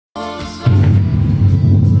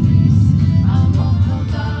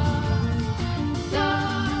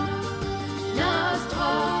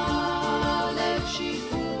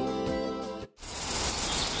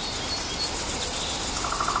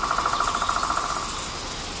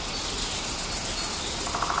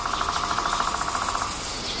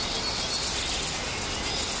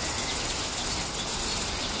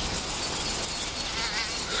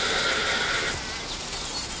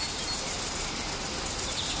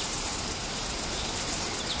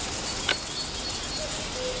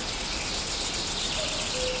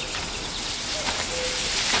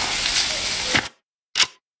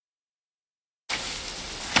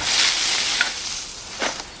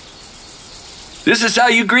This is how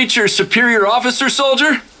you greet your superior officer,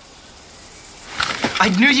 soldier? I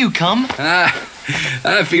knew you'd come.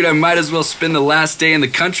 I figured I might as well spend the last day in the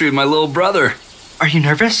country with my little brother. Are you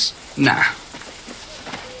nervous? Nah.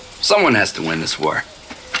 Someone has to win this war.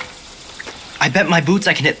 I bet my boots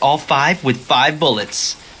I can hit all 5 with 5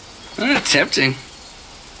 bullets. Tempting.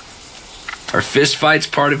 Are fist fights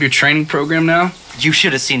part of your training program now? You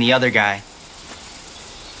should have seen the other guy.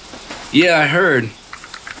 Yeah, I heard.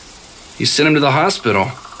 You sent him to the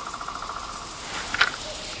hospital.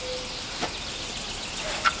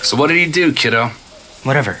 So what did he do, kiddo?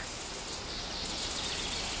 Whatever.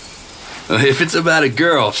 If it's about a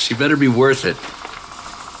girl, she better be worth it.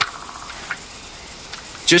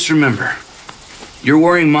 Just remember, you're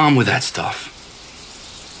worrying Mom with that stuff.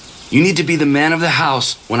 You need to be the man of the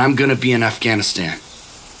house when I'm gonna be in Afghanistan.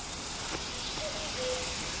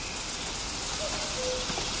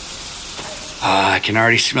 I can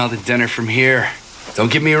already smell the dinner from here.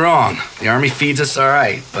 Don't get me wrong, the Army feeds us all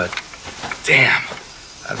right, but damn,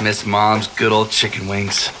 I've missed Mom's good old chicken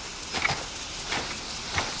wings.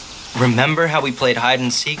 Remember how we played hide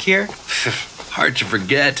and seek here? Hard to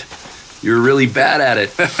forget. You were really bad at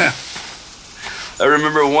it. I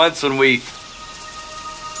remember once when we...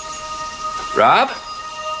 Rob?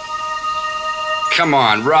 Come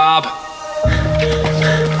on, Rob.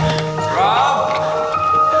 Rob?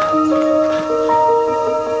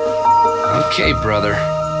 Okay, brother.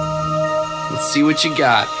 Let's see what you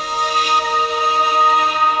got.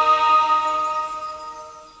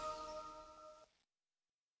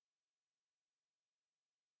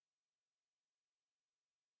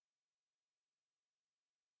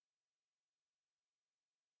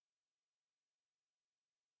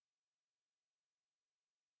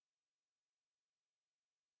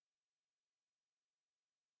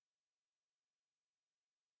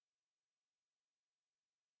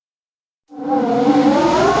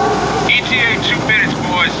 ETA 2 minutes,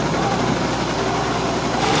 boys.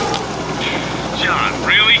 John,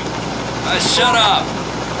 really? Shut up.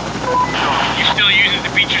 You still using it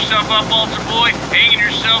to beat yourself up, altar boy? Hanging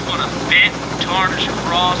yourself on a bent, tarnished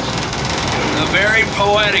cross? Very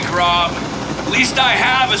poetic, Rob. At least I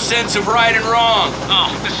have a sense of right and wrong.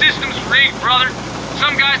 Oh, the system's rigged, brother.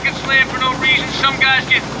 Some guys get slammed for no reason, some guys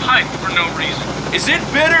get hyped for no reason. Is it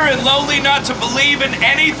bitter and lonely not to believe in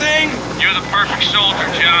anything? You're the perfect soldier,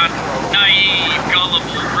 John. Naive, gullible,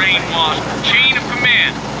 brainwashed, chain of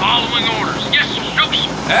command, following orders. Yes, sir, no, sir.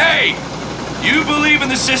 Hey! You believe in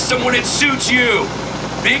the system when it suits you.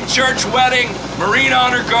 Big church wedding, Marine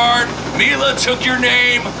Honor Guard, Mila took your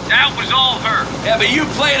name. That was all her. Yeah, but you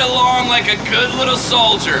played along like a good little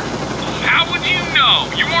soldier. How would you know?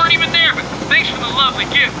 You weren't even there, but thanks for the lovely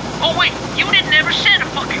gift. Oh, wait, you didn't ever send a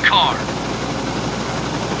fucking card.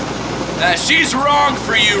 She's wrong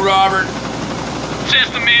for you, Robert. Says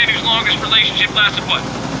the man whose longest relationship lasted, what,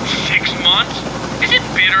 6 months? Is it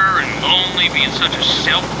bitter and lonely being such a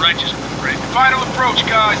self-righteous prick? Final approach,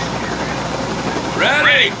 guys.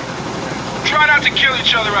 Ready? Try not to kill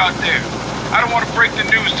each other out there. I don't want to break the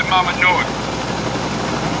news to Mama North.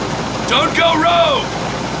 Don't go rogue!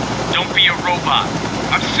 Don't be a robot.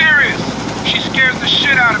 I'm serious. She scares the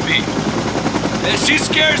shit out of me. And she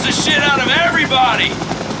scares the shit out of everybody.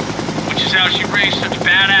 Which is how she raised such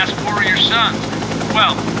badass warrior sons.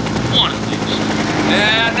 Well, one at least.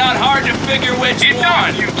 Yeah, not hard to figure which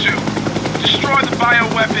one. You two. Destroy the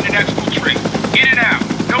bioweapon and exfiltrate. In and out.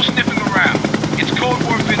 No sniffing around. It's Cold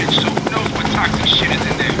War vintage, so who knows what toxic shit is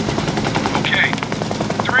in there. Okay.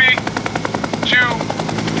 3, 2,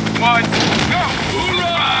 1, go!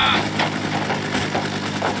 Hoorah!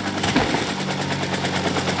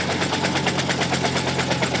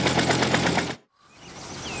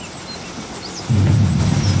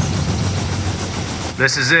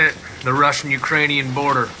 This is it, the Russian-Ukrainian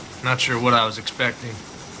border. Not sure what I was expecting.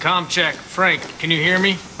 Comm check. Frank, can you hear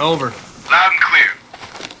me? Over. Loud and clear.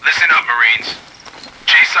 Listen up, Marines.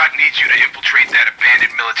 JSOC needs you to infiltrate that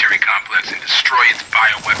abandoned military complex and destroy its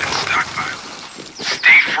bioweapons stockpile.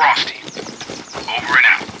 Stay frosty. Over and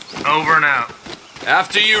out. Over and out.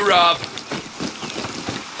 After you, Rob.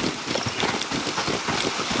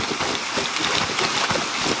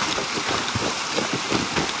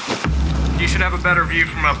 You should have a better view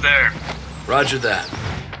from up there. Roger that.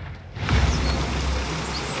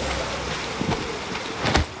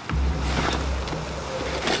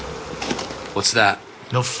 What's that?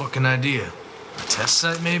 No fucking idea. A test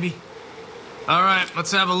site, maybe? All right,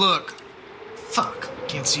 let's have a look. Fuck,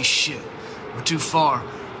 can't see shit. We're too far.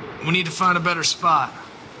 We need to find a better spot.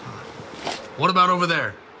 What about over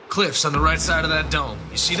there? Cliffs on the right side of that dome.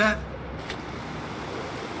 You see that?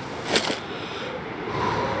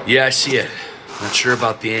 Yeah, I see it. Not sure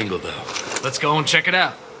about the angle, though. Let's go and check it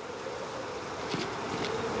out.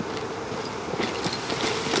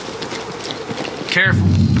 Careful,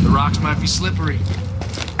 the rocks might be slippery.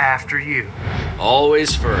 After you.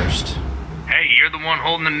 Always first. Hey, you're the one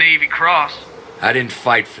holding the Navy Cross. I didn't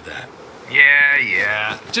fight for that.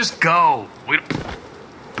 Yeah. Just go.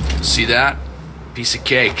 See that? Piece of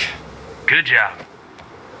cake. Good job.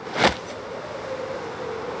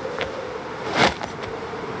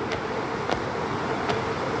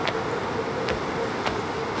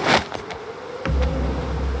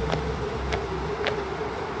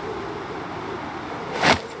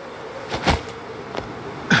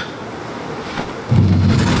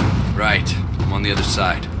 Right. I'm on the other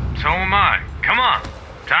side. So am I. Come on.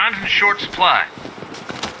 Time's in short supply.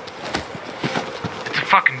 It's a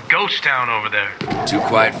fucking ghost town over there. Too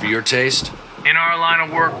quiet for your taste? In our line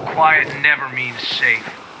of work, quiet never means safe.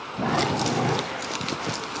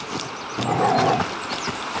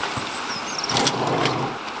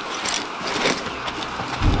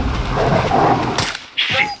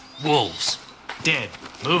 Shit. Wolves. Dead.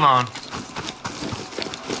 Move on.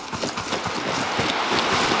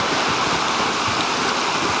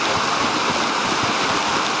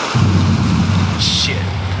 Shit.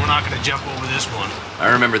 We're not gonna jump over this one. I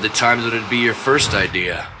remember the times when it'd be your first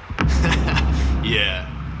idea. Yeah.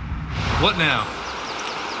 What now?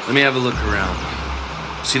 Let me have a look around.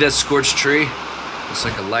 See that scorched tree? Looks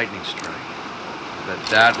like a lightning strike. I bet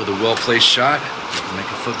that with a well-placed shot can make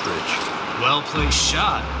a footbridge. Well-placed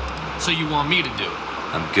shot. So you want me to do it?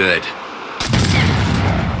 I'm good.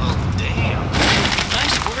 Oh, damn.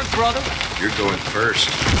 Nice work, brother. You're going first.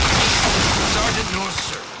 Sergeant North,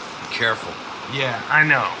 sir. Be careful. Yeah, I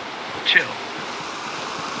know. Chill.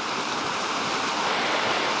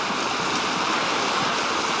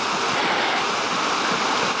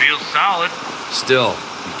 Feels solid. Still,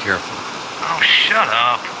 be careful. Oh, shut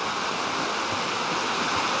up.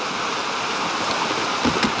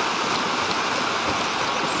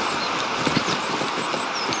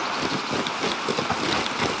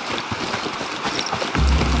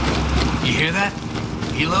 You hear that?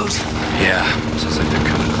 Helos? Yeah, sounds like they're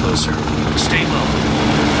coming closer. Stay low.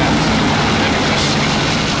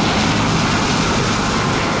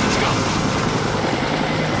 Let's go.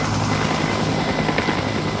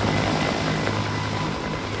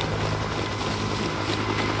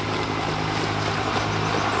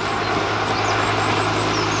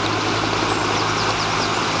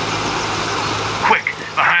 Quick,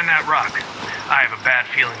 behind that rock. I have a bad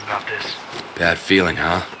feeling about this. Bad feeling,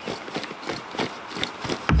 huh?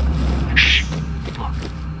 Shh. Look.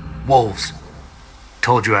 Wolves.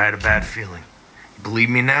 Told you I had a bad feeling. You believe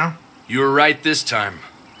me now? You were right this time.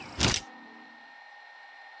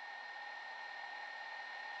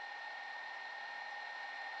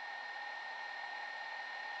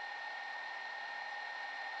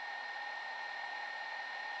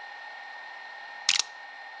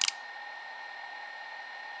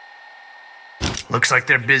 Looks like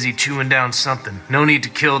they're busy chewing down something. No need to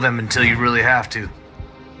kill them until you really have to.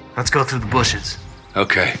 Let's go through the bushes.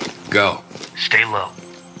 Okay, go. Stay low.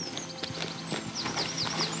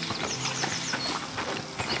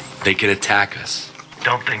 They could attack us.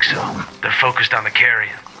 Don't think so. They're focused on the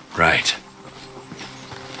carrion. Right.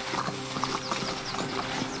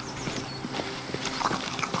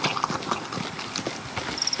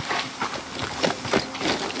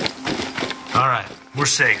 All right, we're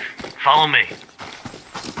safe. Follow me.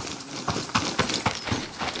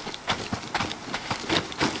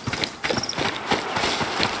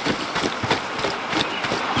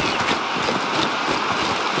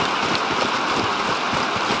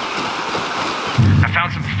 I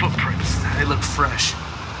found some footprints. They look fresh.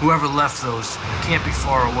 Whoever left those can't be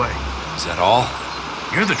far away. Is that all?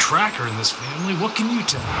 You're the tracker in this family. What can you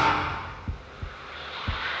tell?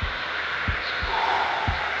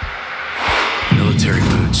 Military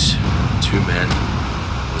boots. 2 men.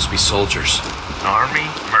 Must be soldiers. Army?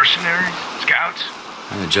 Mercenaries? Scouts?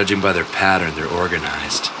 Judging by their pattern, they're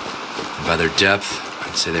organized. And by their depth,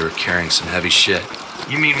 I'd say they were carrying some heavy shit.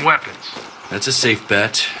 You mean weapons? That's a safe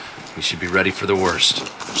bet. We should be ready for the worst.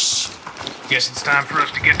 Guess it's time for us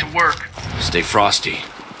to get to work. Stay frosty.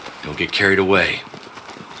 Don't get carried away.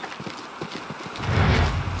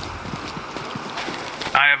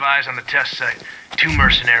 I have eyes on the test site. 2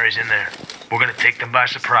 mercenaries in there. We're gonna take them by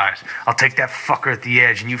surprise. I'll take that fucker at the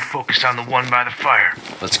edge and you focus on the one by the fire.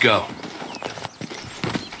 Let's go.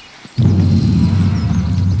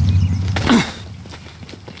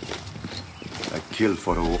 A kill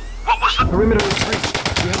for all. What was the... Perimeter is breached.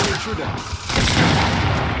 You have an intruder.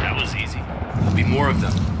 That was easy. There'll be more of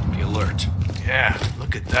them. Be alert. Yeah,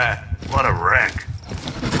 look at that. What a wreck.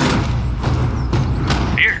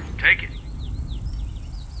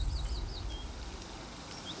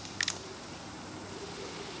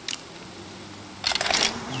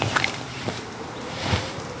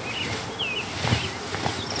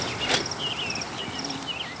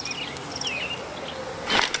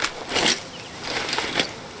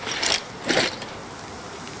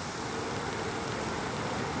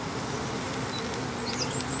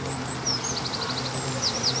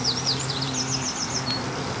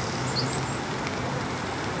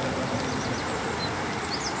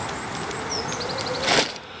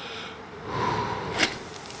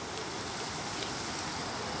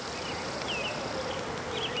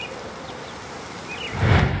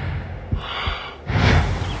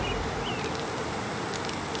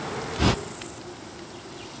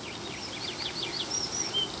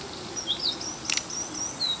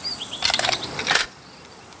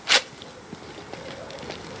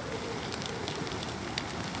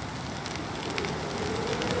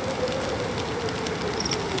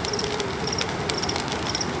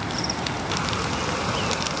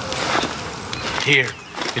 Here,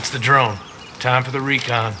 it's the drone. Time for the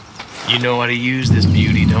recon. You know how to use this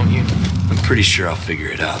beauty, don't you? I'm pretty sure I'll figure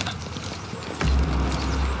it out.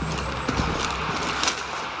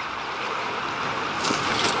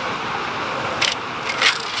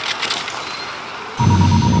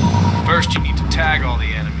 First, you need to tag all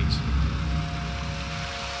the enemies.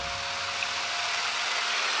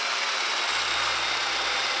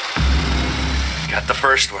 Got the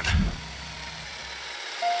first one.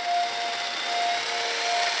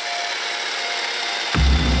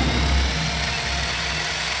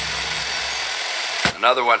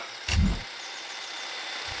 Another one.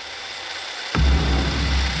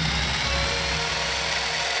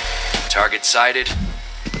 Target sighted. I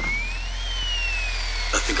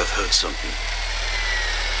think I've heard something.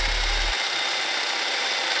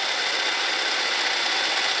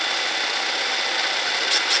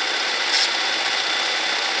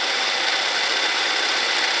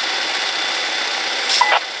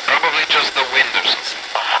 Probably just the wind or something.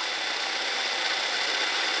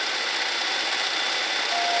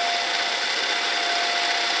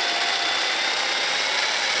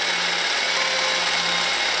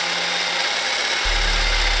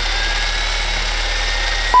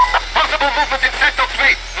 Possible movement in sector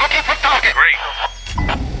 3. Looking for target. Great.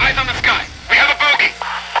 Eyes on the sky. We have a bogey.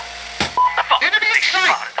 Enemy in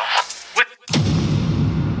sight.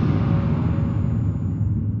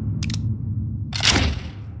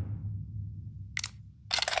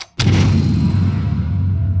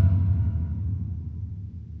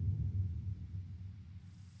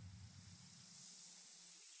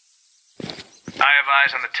 I have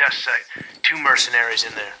eyes on the test site. 2 mercenaries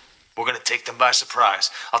in there. We're gonna take them by surprise.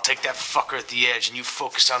 I'll take that fucker at the edge, and you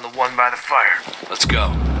focus on the one by the fire. Let's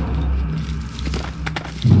go.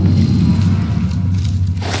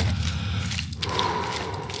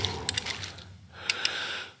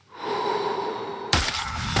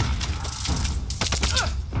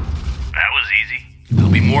 That was easy.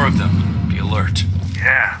 There'll be more of them. Be alert.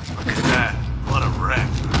 Yeah, look at that. What a wreck.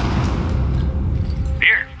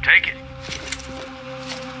 Here, take it.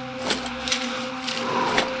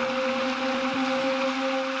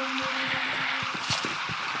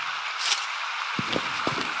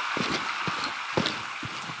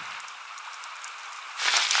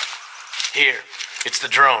 Here, it's the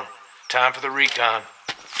drone. Time for the recon.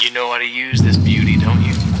 You know how to use this beauty, don't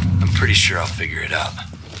you? I'm pretty sure I'll figure it out.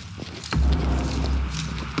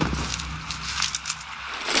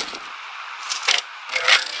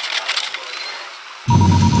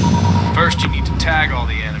 First, you need to tag all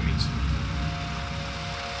the enemies.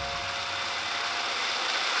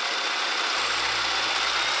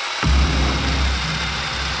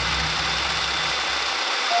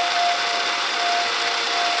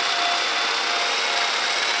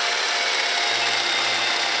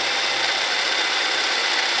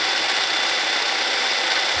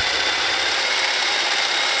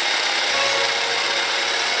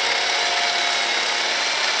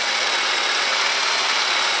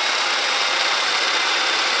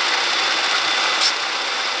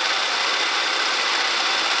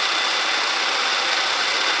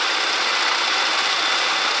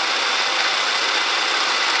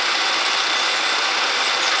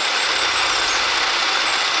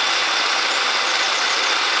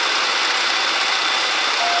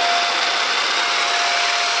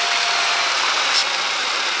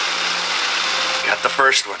 Got the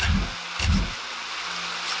first one.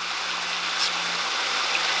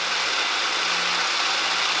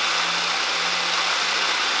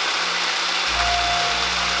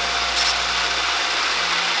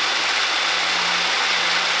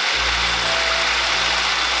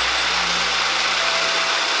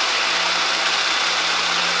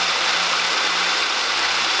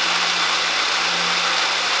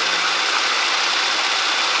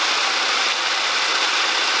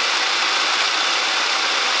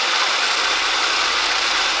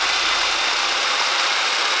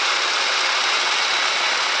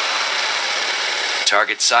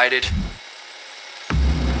 Target sighted.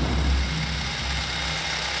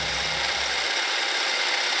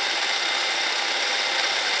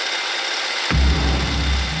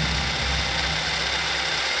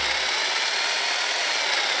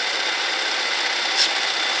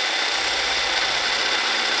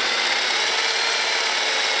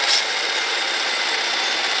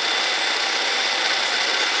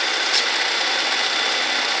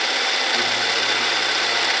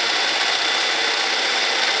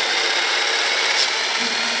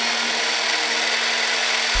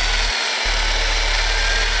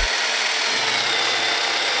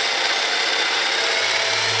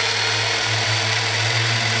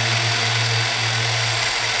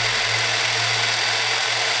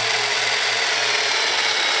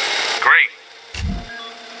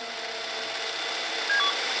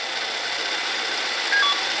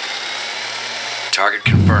 Target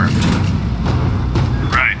confirmed.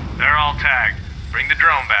 Right, they're all tagged. Bring the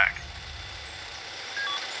drone back.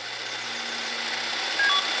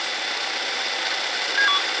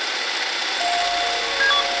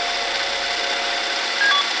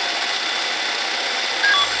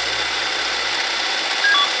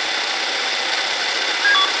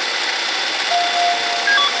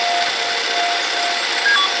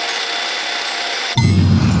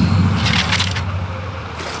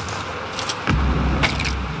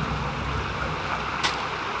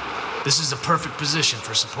 This is a perfect position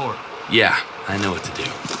for support. Yeah, I know what to do.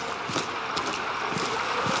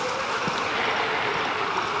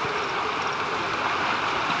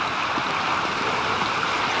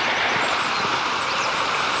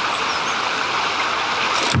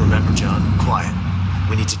 Remember, John, quiet.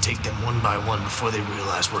 We need to take them one by one before they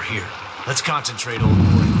realize we're here. Let's concentrate, old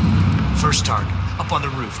boy. First target, up on the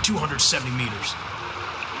roof, 270 meters.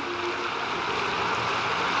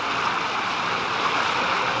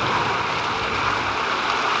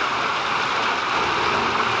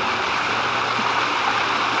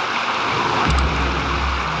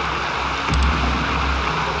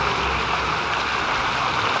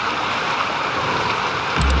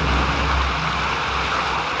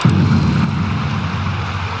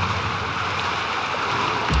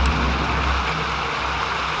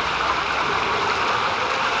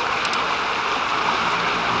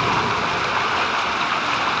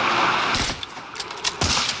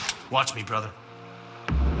 Watch me, brother.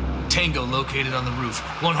 Tango located on the roof,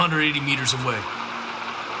 180 meters away.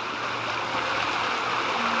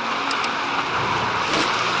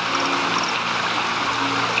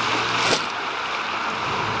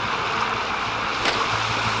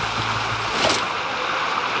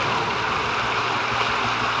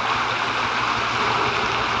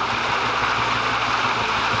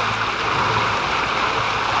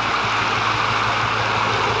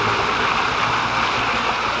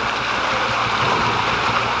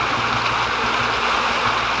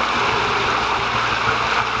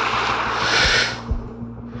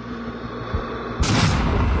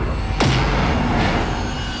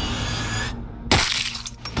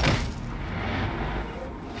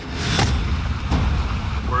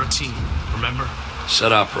 Remember?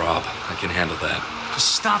 Shut up, Rob. I can handle that.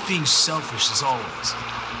 Just stop being selfish as always.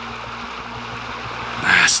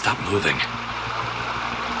 Stop moving.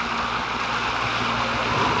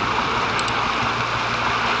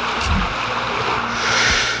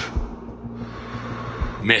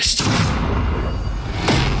 Missed.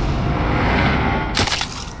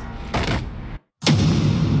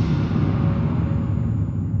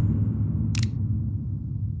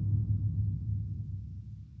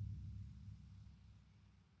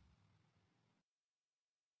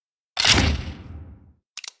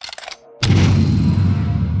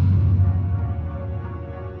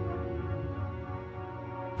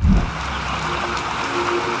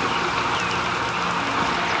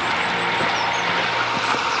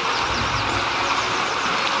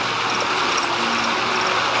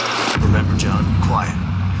 Remember, John, quiet.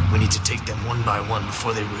 We need to take them one by one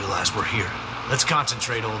before they realize we're here. Let's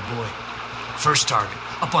concentrate, old boy. First target,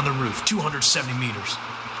 up on the roof, 270 meters.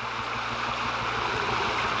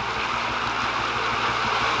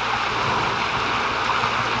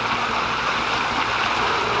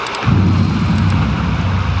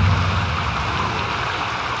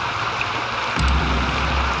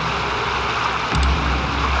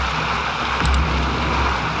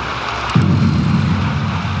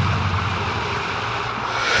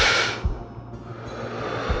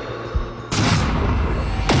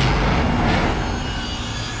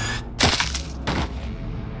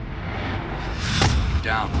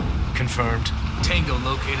 Down. Confirmed. Tango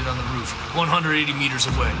located on the roof, 180 meters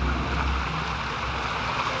away.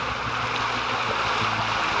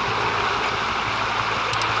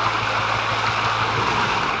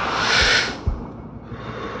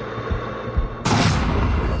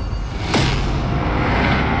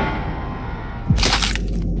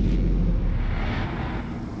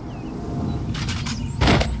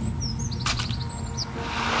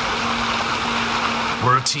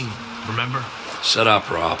 We're a team, remember? Shut up,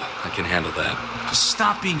 Rob. I can handle that. Just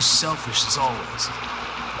stop being selfish as always.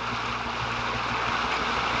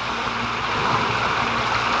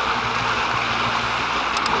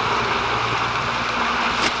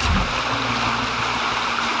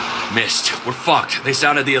 Missed. We're fucked. They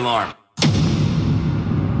sounded the alarm.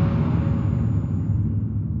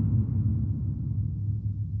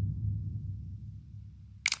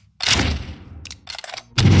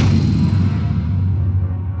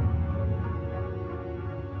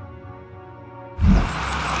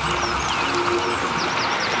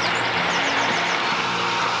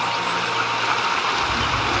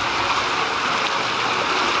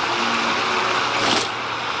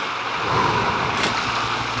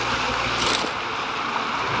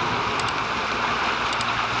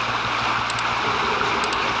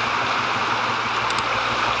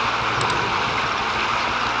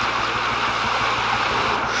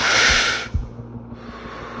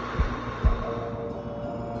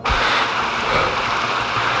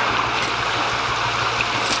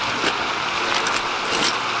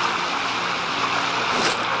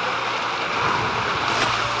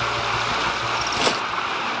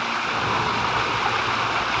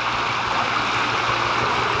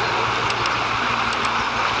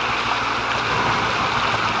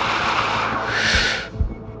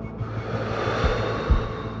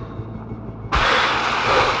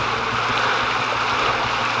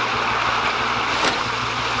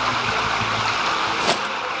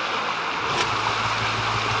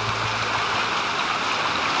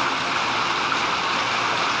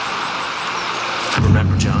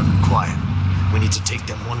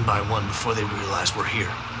 one by one before they realize we're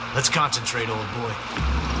here. Let's concentrate, old boy.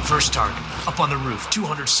 First target, up on the roof,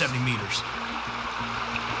 270 meters.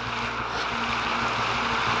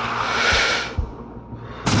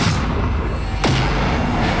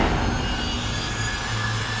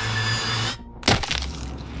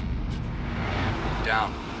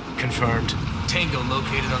 Down. Confirmed. Tango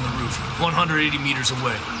located on the roof, 180 meters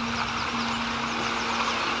away.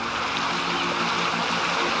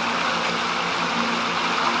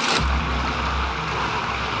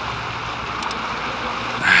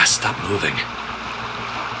 Stop moving.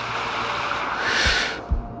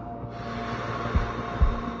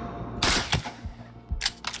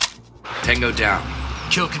 Tango down.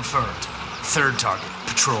 Kill confirmed. Third target,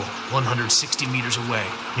 patrol, 160 meters away,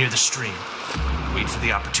 near the stream. Wait for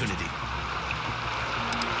the opportunity.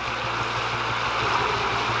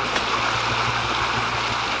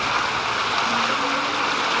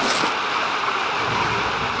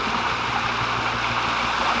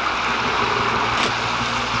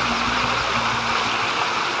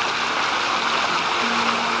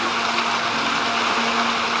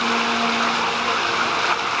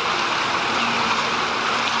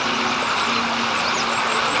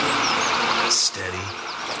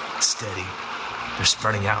 Steady. They're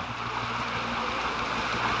spreading out.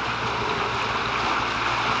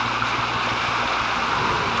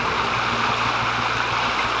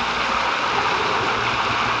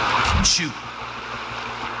 Shoot.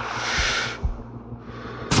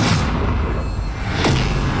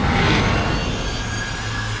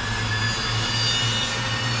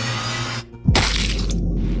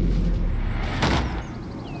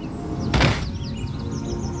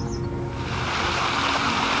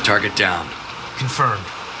 Target down. Confirmed.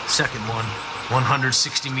 Second one,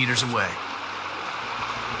 160 meters away.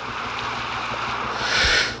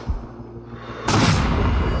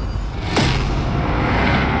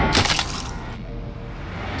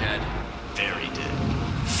 Dead. Very dead.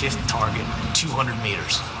 Fifth target, 200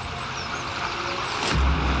 meters.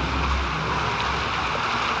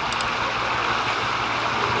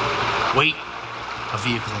 Wait. A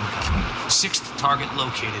vehicle incoming. Sixth target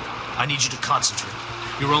located. I need you to concentrate.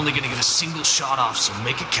 You're only gonna get a single shot off, so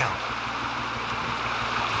make it count.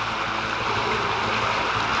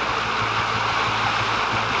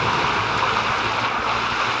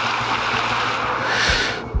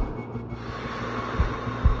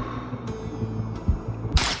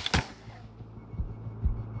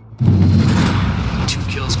 Two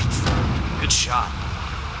kills confirmed. Good shot.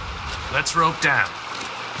 Let's rope down.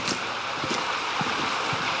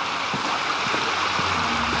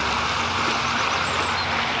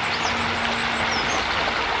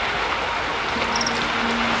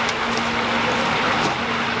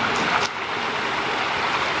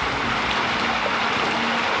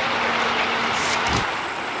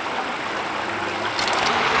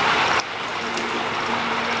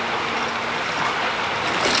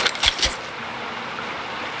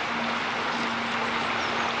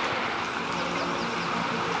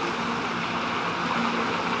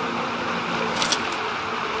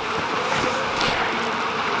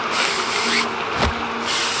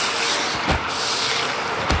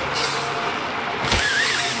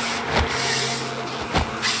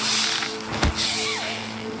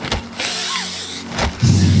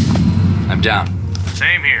 Down.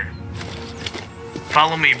 Same here.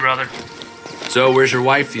 Follow me, brother. So, where's your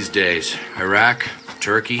wife these days? Iraq?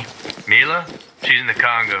 Turkey? Mila? She's in the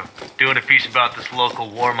Congo, doing a piece about this local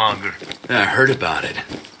warmonger. Yeah, I heard about it.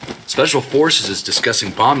 Special Forces is discussing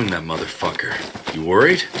bombing that motherfucker. You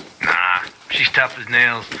worried? Nah, she's tough as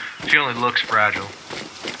nails. She only looks fragile.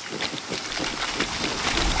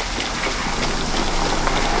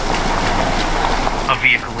 A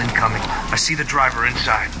vehicle incoming. I see the driver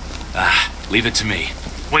inside. Leave it to me.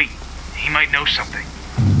 Wait, he might know something.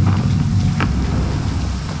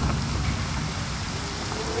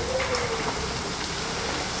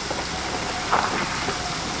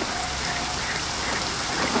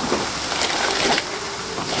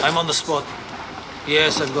 I'm on the spot.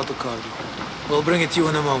 Yes, I've got the cargo. We'll bring it to you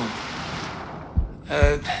in a moment.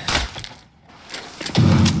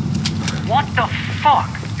 What the fuck?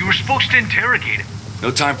 You were supposed to interrogate him.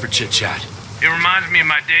 No time for chit-chat. It reminds me of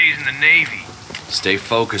my days in the Navy. Stay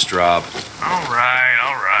focused, Rob. All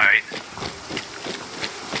right.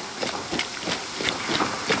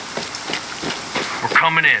 We're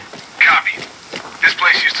coming in. Copy. This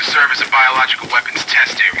place used to serve as a biological weapons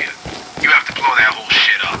test area. You have to blow that whole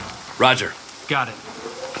shit up. Roger. Got it.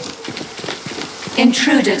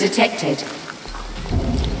 Intruder detected.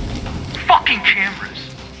 Fucking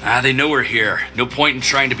cameras. They know we're here. No point in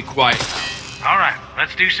trying to be quiet. All right,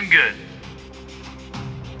 let's do some good.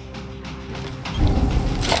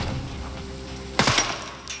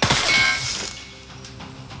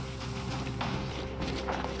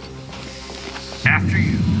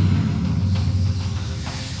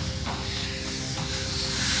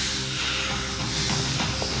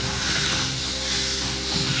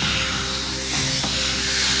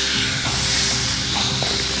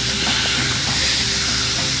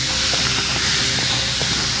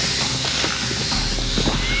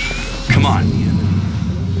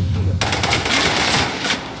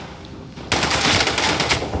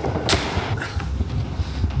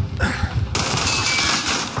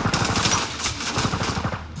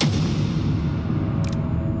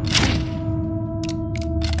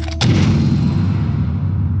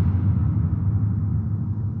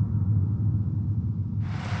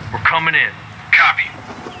 We're coming in. Copy.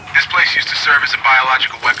 This place used to serve as a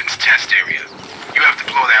biological weapons test area. You have to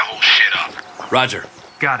blow that whole shit up. Roger.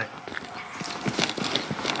 Got it.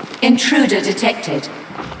 Intruder detected.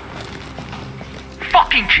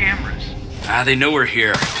 Fucking cameras. They know we're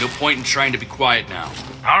here. No point in trying to be quiet now.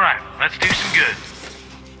 All right, let's do some good.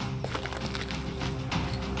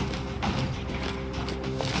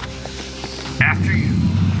 After you.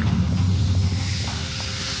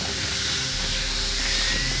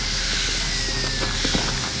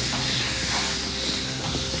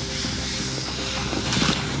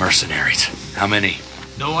 Mercenaries. How many?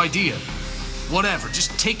 No idea. Whatever,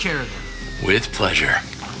 just take care of them. With pleasure.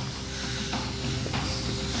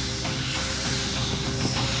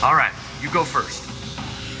 All right, you go first.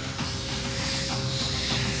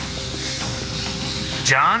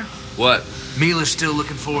 John? What? Mila's still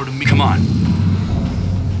looking forward to me. Come on.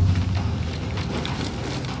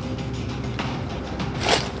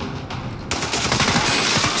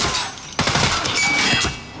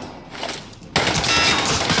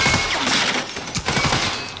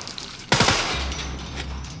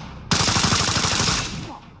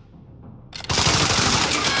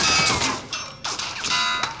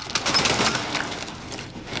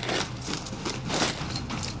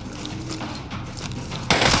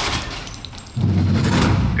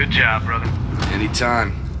 Good job, brother.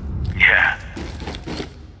 Anytime. Yeah.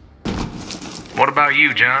 What about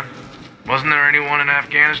you, John? Wasn't there anyone in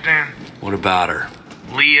Afghanistan? What about her?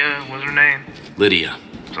 Leah was her name? Lydia.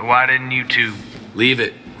 So why didn't you two? Leave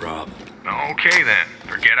it, Rob. Okay then,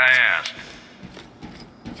 forget I asked.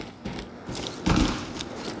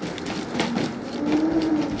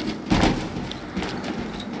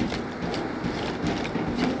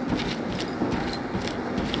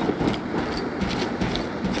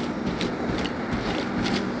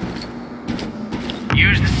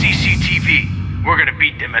 Use the CCTV. We're gonna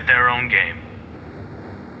beat them at their own game.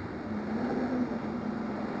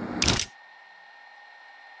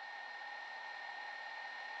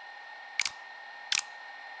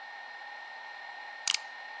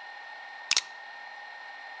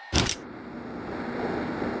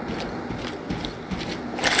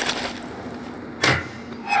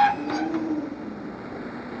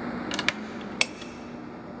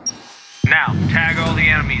 Now, tag all the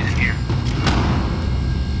enemies in here.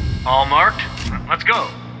 All marked? Let's go.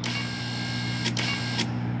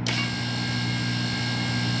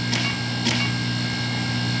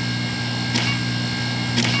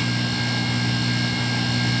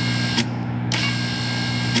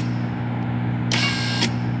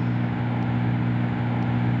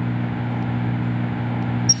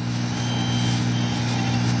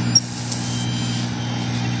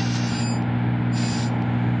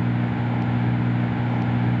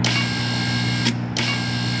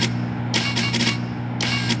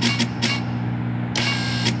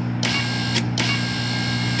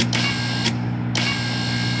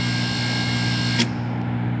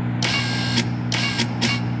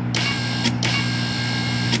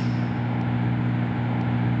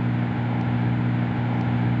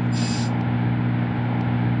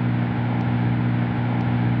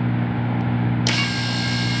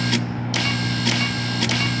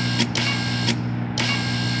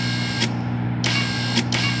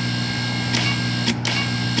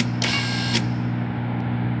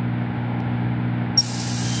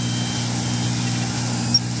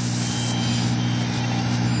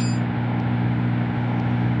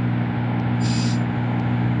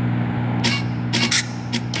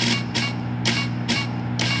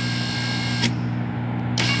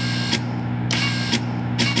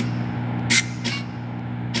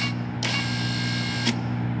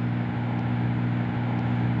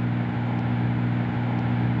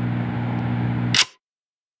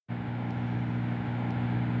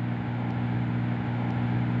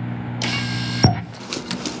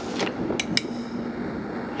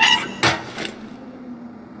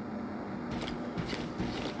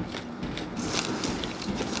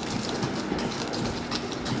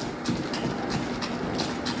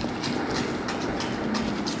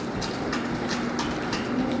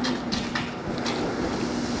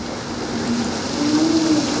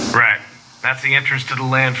 That's the entrance to the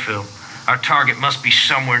landfill. Our target must be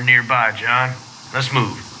somewhere nearby, John. Let's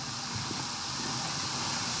move.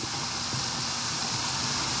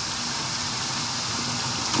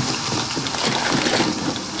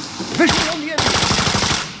 Visual on the enemy!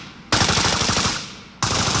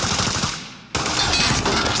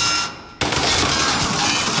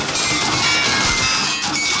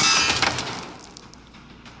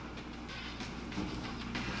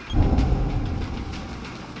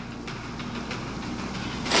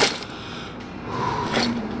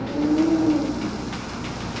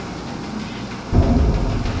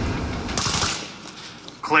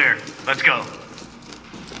 Let's go.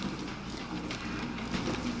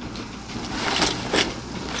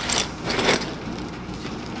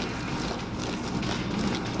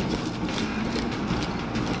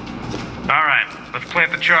 All right, let's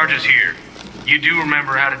plant the charges here. You do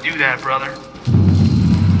remember how to do that, brother?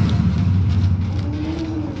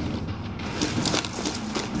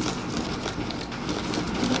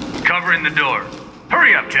 Covering the door.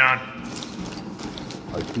 Hurry up, John.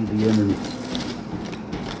 I see the enemy.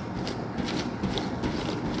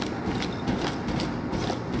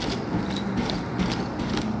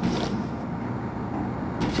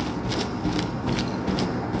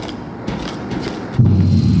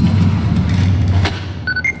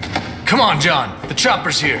 Come on, John. The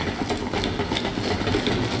chopper's here.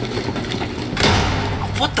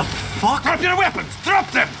 What the fuck? Drop your weapons!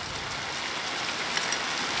 Drop them!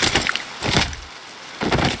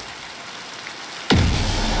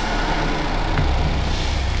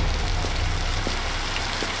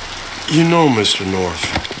 You know, Mr. North,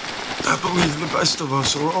 I believe the best of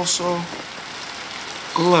us are also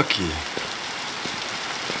lucky.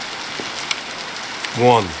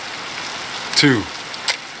 1, 2.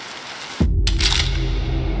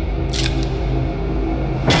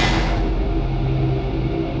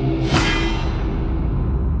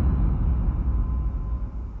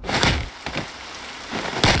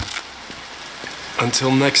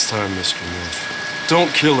 Until next time, Mr. North,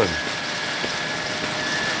 don't kill him.